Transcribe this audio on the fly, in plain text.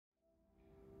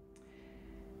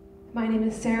My name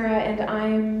is Sarah, and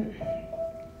I'm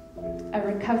a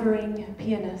recovering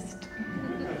pianist.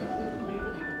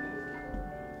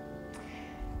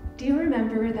 Do you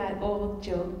remember that old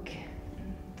joke?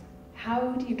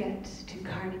 How do you get to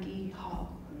Carnegie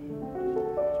Hall?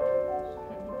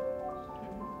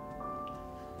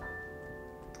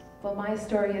 Well, my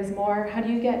story is more, how do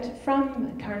you get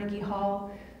from Carnegie Hall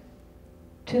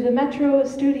to the Metro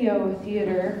Studio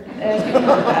Theater?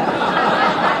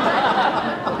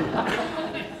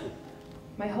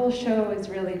 My whole show is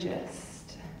really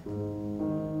just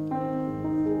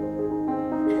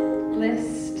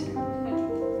list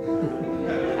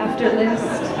after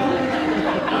list.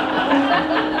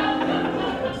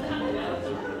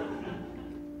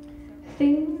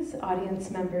 Things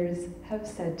audience members have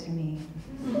said to me.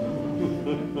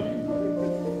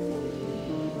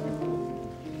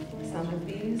 Some of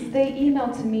these, they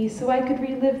emailed to me so I could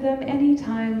relive them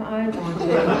anytime I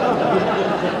wanted.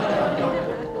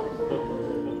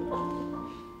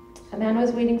 A man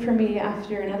was waiting for me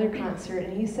after another concert,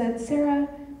 and he said, "Sarah,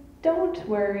 don't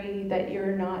worry that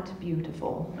you're not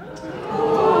beautiful."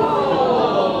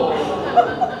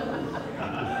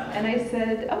 And I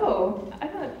said, "Oh,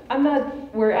 I'm not,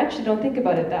 I actually don't think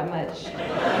about it that much."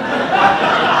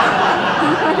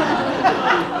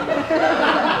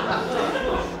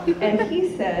 And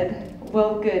he said,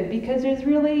 "Well, good, because there's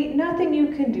really nothing you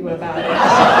can do about it."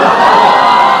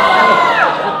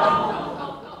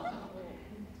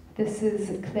 This is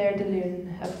Claire de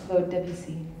Lune of Claude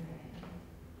Debussy.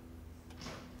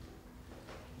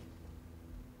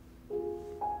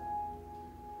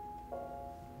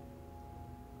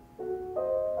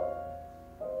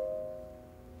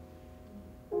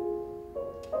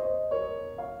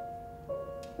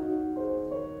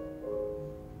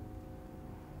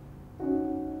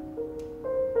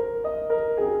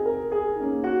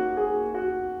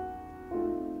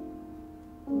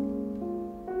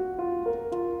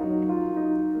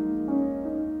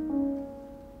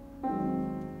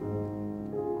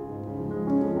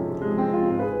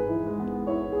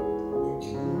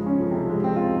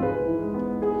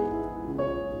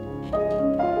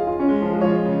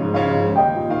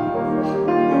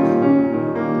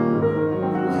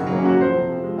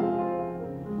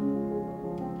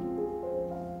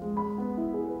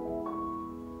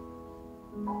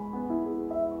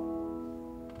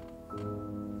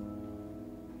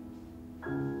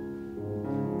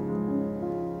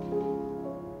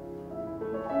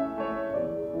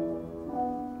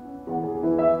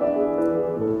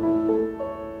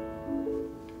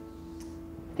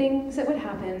 Things that would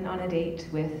happen on a date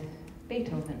with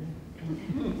Beethoven.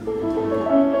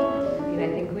 I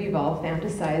think we've all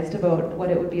fantasized about what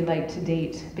it would be like to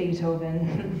date Beethoven.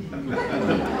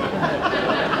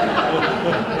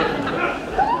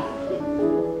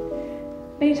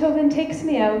 Beethoven takes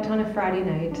me out on a Friday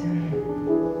night.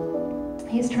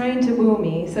 He's trying to woo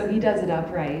me, so he does it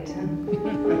upright.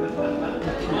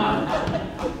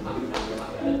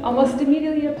 Almost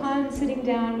immediately upon sitting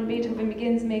down, Beethoven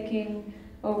begins making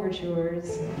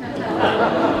overtures.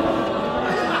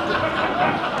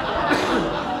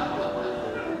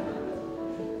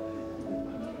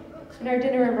 And our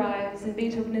dinner arrives, and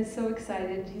Beethoven is so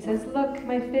excited. He says, "Look,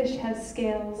 my fish has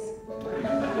scales."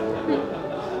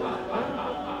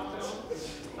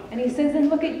 And he says,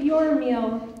 "And look at your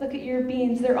meal, look at your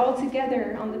beans, they're all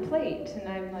together on the plate." And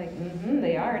I'm like,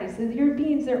 they are. And he says, "Your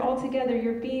beans, they're all together,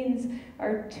 your beans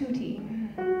are tutti."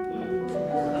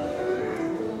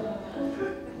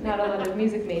 Not a lot of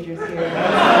music majors here.